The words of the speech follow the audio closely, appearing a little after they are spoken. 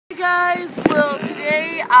guys, well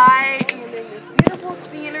today I am in this beautiful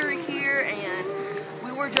scenery here and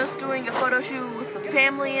we were just doing a photo shoot with the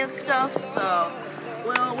family and stuff, so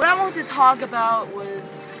well what I wanted to talk about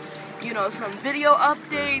was, you know, some video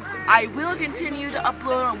updates. I will continue to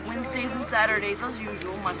upload on Wednesdays and Saturdays as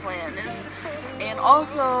usual, my plan is, and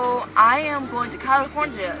also I am going to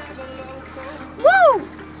California for 6 weeks. Woo!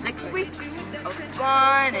 6 weeks of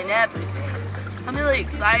fun and everything. I'm really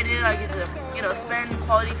excited. I get to, you know, spend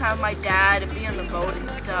quality time with my dad and be on the boat and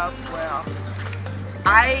stuff. Well,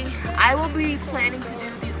 I will be planning to do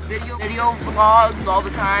these video vlogs all the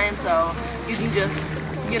time, so you can just,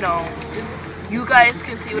 you know, you guys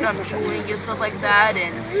can see what I'm doing and stuff like that.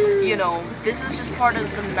 And you know, this is just part of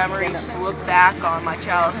some memory. Just look back on my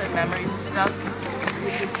childhood memories and stuff.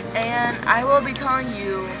 And I will be telling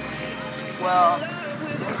you, well,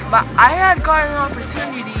 but I had gotten an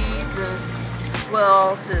opportunity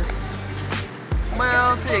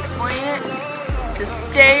to explain it, to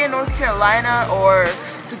stay in North Carolina or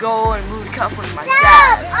to go and move to California with my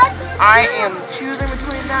dad. I am choosing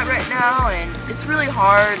between that right now, and it's really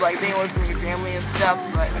hard, like being away from your family and stuff,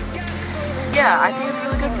 but yeah, I think it's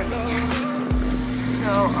really good for me.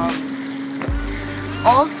 So,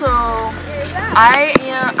 also, I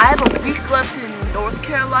have a week left in North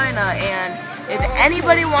Carolina, and if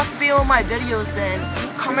anybody wants to be on my videos, then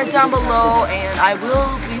comment down below, and I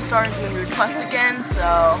will be starting doing requests again.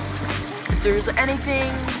 So if there's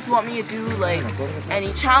anything you want me to do, like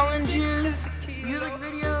any challenges, music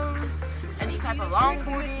videos, any type of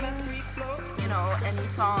longboarding, you know, any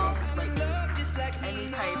song, like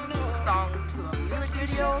any type of song to a music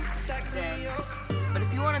video, then. But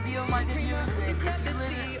if you want to be on my videos, and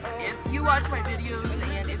if you watch my videos,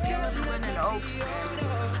 and if you live in Linden Oaks,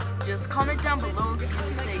 just comment down below if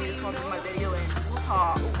you say you just want to see my video, and we'll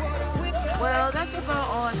talk. Well, that's about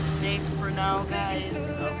all I have to say for now, guys.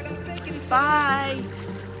 So, bye.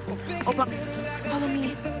 Oh, follow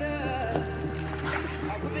me. Isn't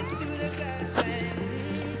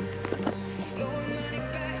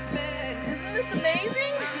this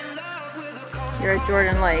amazing? You're at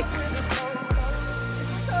Jordan Lake.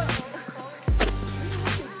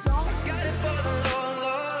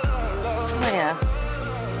 Oh yeah.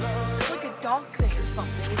 It's like a dock thing or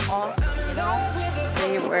something. It's awesome, you know?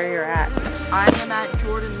 See where you're at. I am at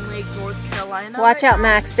Jordan Lake, North Carolina. Watch out,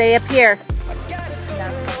 Max. Stay up here.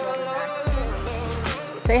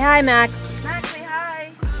 Say hi, Max. Max, say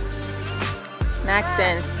hi.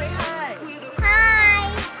 Maxton. Say hi.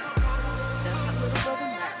 Hi. That's my little brother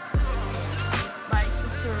Max. My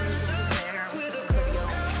sister is over there with everybody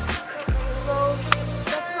else. So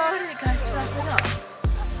that's about it, guys. To wrap it up.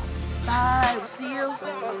 Bye. We'll see you.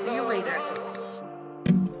 I'll see you later.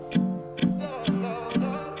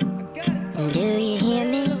 Do you hear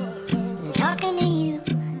me? I'm talking to you.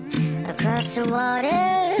 Across the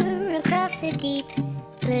water, across the deep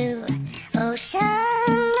blue ocean,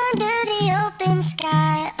 under the open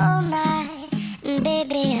sky. Oh my,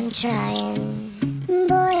 baby, I'm trying.